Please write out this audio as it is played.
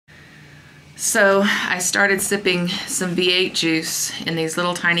So I started sipping some V8 juice in these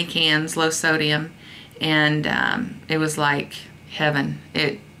little tiny cans, low sodium, and it was like heaven.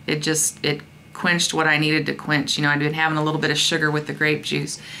 It quenched what I needed to quench. You know, I'd been having a little bit of sugar with the grape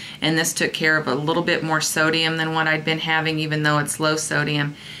juice, and this took care of a little bit more sodium than what I'd been having, even though it's low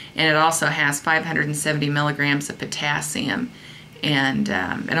sodium. And it also has 570 milligrams of potassium, and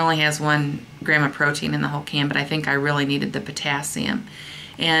it only has 1 gram of protein in the whole can, but I think I really needed the potassium.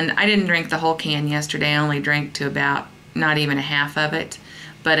 And I didn't drink the whole can yesterday. I only drank to about not even a half of it,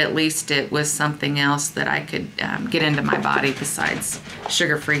 but at least it was something else that I could get into my body besides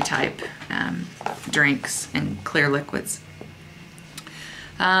sugar-free type drinks and clear liquids.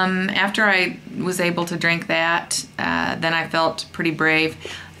 After I was able to drink that, then I felt pretty brave.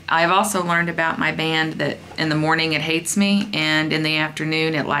 I've also learned about my band that in the morning it hates me, and in the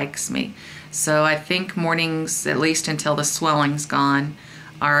afternoon it likes me. So I think mornings, at least until the swelling's gone,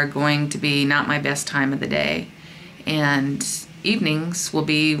 are going to be not my best time of the day. And evenings will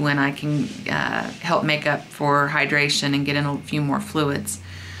be when I can help make up for hydration and get in a few more fluids.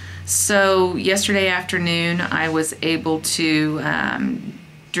 So yesterday afternoon I was able to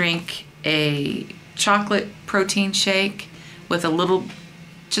drink a chocolate protein shake with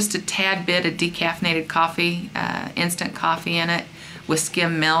just a tad bit of decaffeinated coffee, instant coffee in it with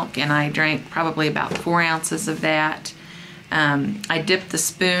skim milk, and I drank probably about 4 ounces of that. I dipped the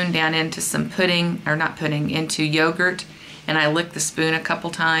spoon down into some pudding, or not pudding, into yogurt, and I licked the spoon a couple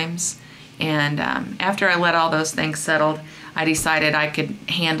times. And after I let all those things settle, I decided I could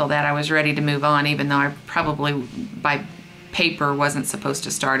handle that. I was ready to move on, even though I probably, by paper, wasn't supposed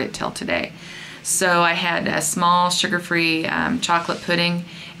to start it till today. So I had a small sugar-free chocolate pudding,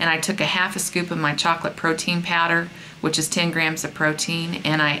 and I took a half a scoop of my chocolate protein powder, which is 10 grams of protein,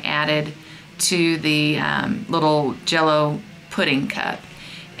 and I added to the little Jell-O pudding cup,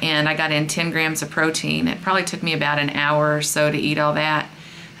 and I got in 10 grams of protein. It probably took me about an hour or so to eat all that,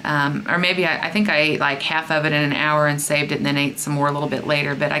 or maybe I think I ate like half of it in an hour and saved it and then ate some more a little bit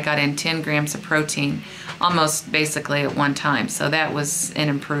later, but I got in 10 grams of protein almost basically at one time, so that was an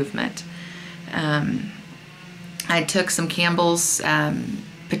improvement. I took some Campbell's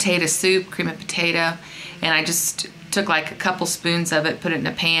potato soup, cream of potato, and I just took like a couple spoons of it, put it in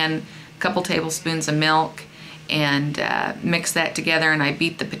a pan, couple tablespoons of milk, and mix that together, and I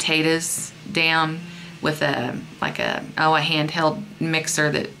beat the potatoes down with a handheld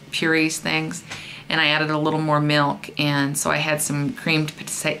mixer that purees things, and I added a little more milk, and so I had some creamed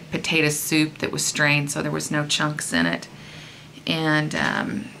potato soup that was strained so there was no chunks in it. And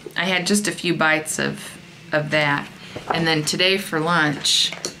I had just a few bites of that. And then today for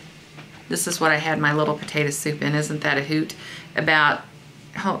lunch, this is what I had my little potato soup in. Isn't that a hoot?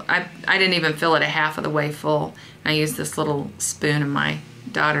 I didn't even fill it a half of the way full. I used this little spoon of my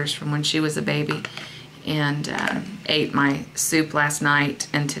daughter's from when she was a baby, and ate my soup last night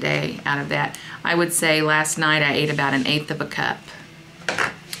and today out of that. I would say last night I ate about 1/8 of a cup.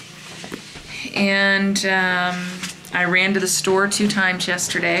 And I ran to the store 2 times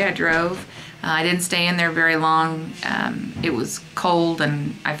yesterday. I drove. I didn't stay in there very long. It was cold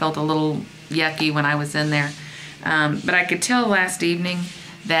and I felt a little yucky when I was in there. But I could tell last evening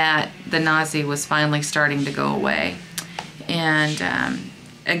that the nausea was finally starting to go away. And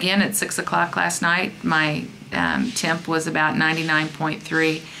again, at 6 o'clock last night, my temp was about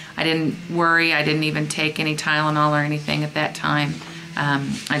 99.3. I didn't worry. I didn't even take any Tylenol or anything at that time.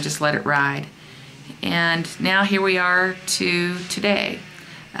 I just let it ride. And now here we are to today.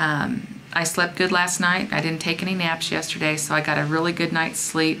 I slept good last night. I didn't take any naps yesterday, so I got a really good night's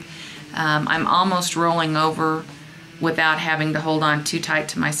sleep. I'm almost rolling over without having to hold on too tight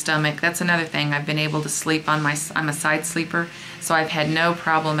to my stomach. That's another thing. I've been able to sleep on I'm a side sleeper, so I've had no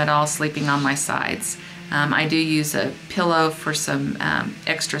problem at all sleeping on my sides. I do use a pillow for some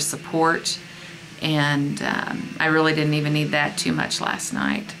extra support, and I really didn't even need that too much last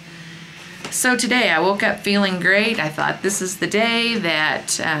night. So today I woke up feeling great. I thought this is the day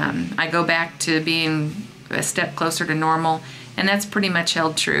that I go back to being a step closer to normal, and that's pretty much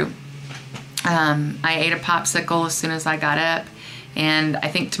held true. I ate a popsicle as soon as I got up, and I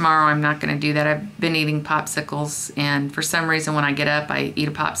think tomorrow I'm not going to do that. I've been eating popsicles, and for some reason when I get up I eat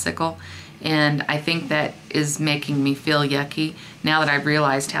a popsicle, and I think that is making me feel yucky now that I've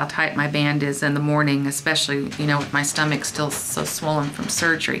realized how tight my band is in the morning, especially, you know, with my stomach still so swollen from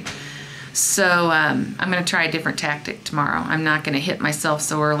surgery. So I'm going to try a different tactic tomorrow. I'm not going to hit myself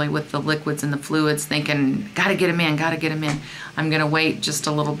so early with the liquids and the fluids thinking, gotta get them in, gotta get them in. I'm going to wait just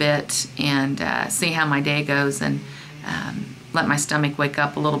a little bit and see how my day goes, and let my stomach wake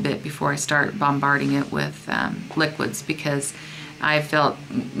up a little bit before I start bombarding it with liquids, because I felt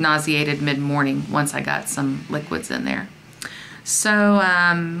nauseated mid-morning once I got some liquids in there. So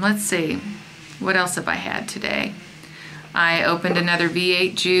let's see, what else have I had today? I opened another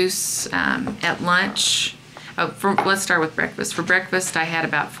V8 juice at lunch. Let's start with breakfast. For breakfast, I had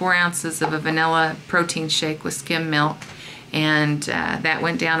about 4 ounces of a vanilla protein shake with skim milk, and that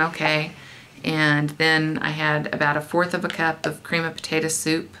went down okay. And then I had about 1/4 of a cup of cream of potato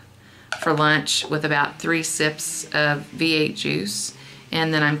soup for lunch with about 3 sips of V8 juice.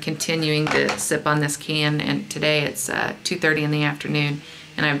 And then I'm continuing to sip on this can, and today it's 2:30 in the afternoon,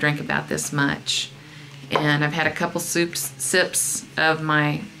 and I've drank about this much. And I've had a couple sips of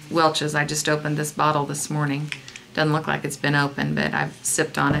my Welch's. I just opened this bottle this morning. Doesn't look like it's been opened, but I've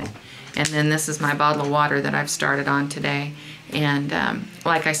sipped on it. And then this is my bottle of water that I've started on today. And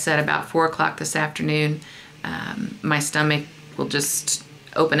like I said, about 4 o'clock this afternoon, my stomach will just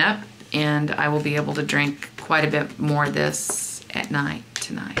open up, and I will be able to drink quite a bit more of this at night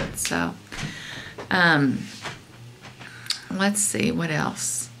tonight. So let's see what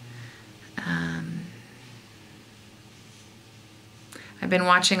else. I've been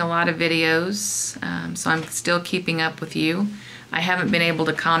watching a lot of videos, so I'm still keeping up with you. I haven't been able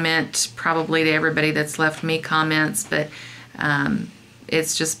to comment probably to everybody that's left me comments, but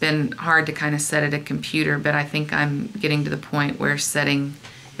it's just been hard to kind of set at a computer, but I think I'm getting to the point where setting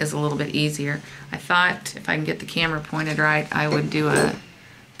is a little bit easier. I thought if I can get the camera pointed right, I would do a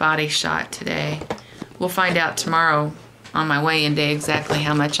body shot today. We'll find out tomorrow on my weigh-in day exactly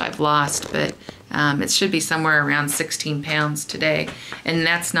how much I've lost, but it should be somewhere around 16 pounds today. And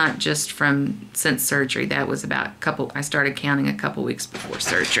that's not just from since surgery. That was about I started counting a couple weeks before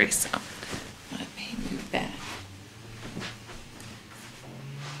surgery, so let me move that.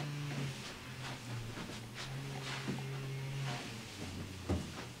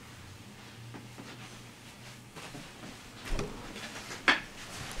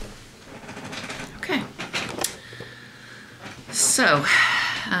 Okay. So,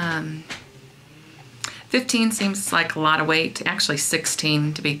 15 seems like a lot of weight. Actually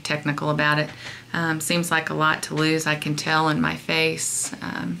 16 to be technical about it. Seems like a lot to lose. I can tell in my face.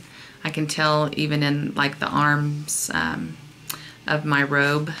 I can tell even in like the arms of my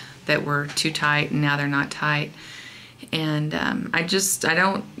robe that were too tight, and now they're not tight. And I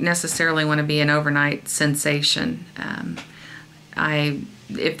don't necessarily want to be an overnight sensation.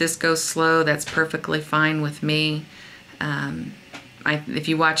 If this goes slow, that's perfectly fine with me. If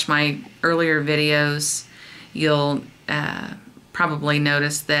you watch my earlier videos, you'll probably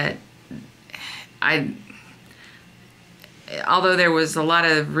notice that although there was a lot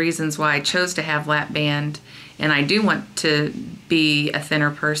of reasons why I chose to have lap band, and I do want to be a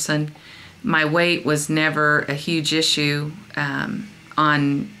thinner person, my weight was never a huge issue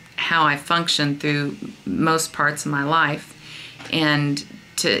on how I function through most parts of my life. And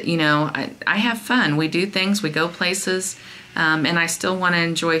I have fun. We do things, we go places, and I still want to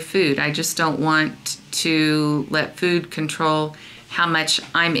enjoy food. I just don't want to let food control how much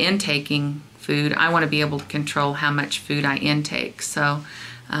I'm intaking food. I want to be able to control how much food I intake. So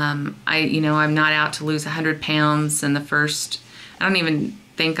I'm not out to lose 100 pounds in the first, I don't even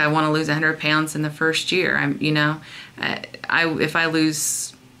think I want to lose 100 pounds in the first year. If I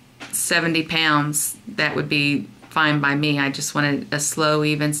lose 70 pounds, that would be fine by me. I just want a slow,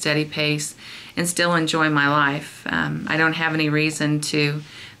 even, steady pace and still enjoy my life. I don't have any reason to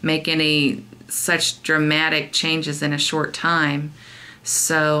make any such dramatic changes in a short time.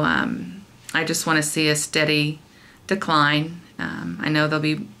 So I just want to see a steady decline. I know there'll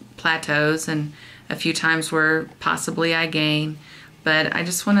be plateaus and a few times where possibly I gain, but I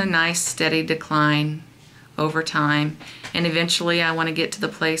just want a nice steady decline over time. And eventually I want to get to the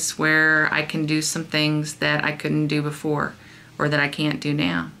place where I can do some things that I couldn't do before or that I can't do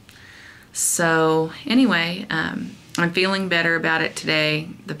now. So anyway, I'm feeling better about it today.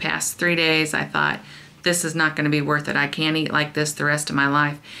 The past 3 days I thought, this is not going to be worth it. I can't eat like this the rest of my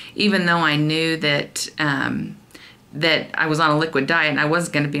life. Even though I knew that that I was on a liquid diet, and I was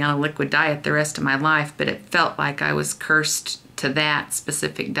going to be on a liquid diet the rest of my life, but it felt like I was cursed to that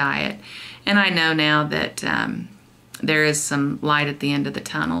specific diet. And I know now that there is some light at the end of the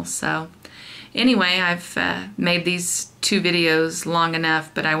tunnel. So anyway, I've made these 2 videos long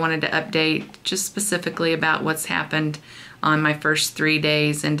enough, but I wanted to update just specifically about what's happened on my first 3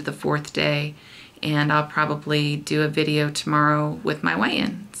 days into the 4th day. And I'll probably do a video tomorrow with my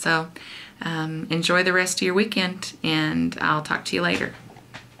weigh-in. So enjoy the rest of your weekend, and I'll talk to you later.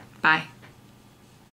 Bye.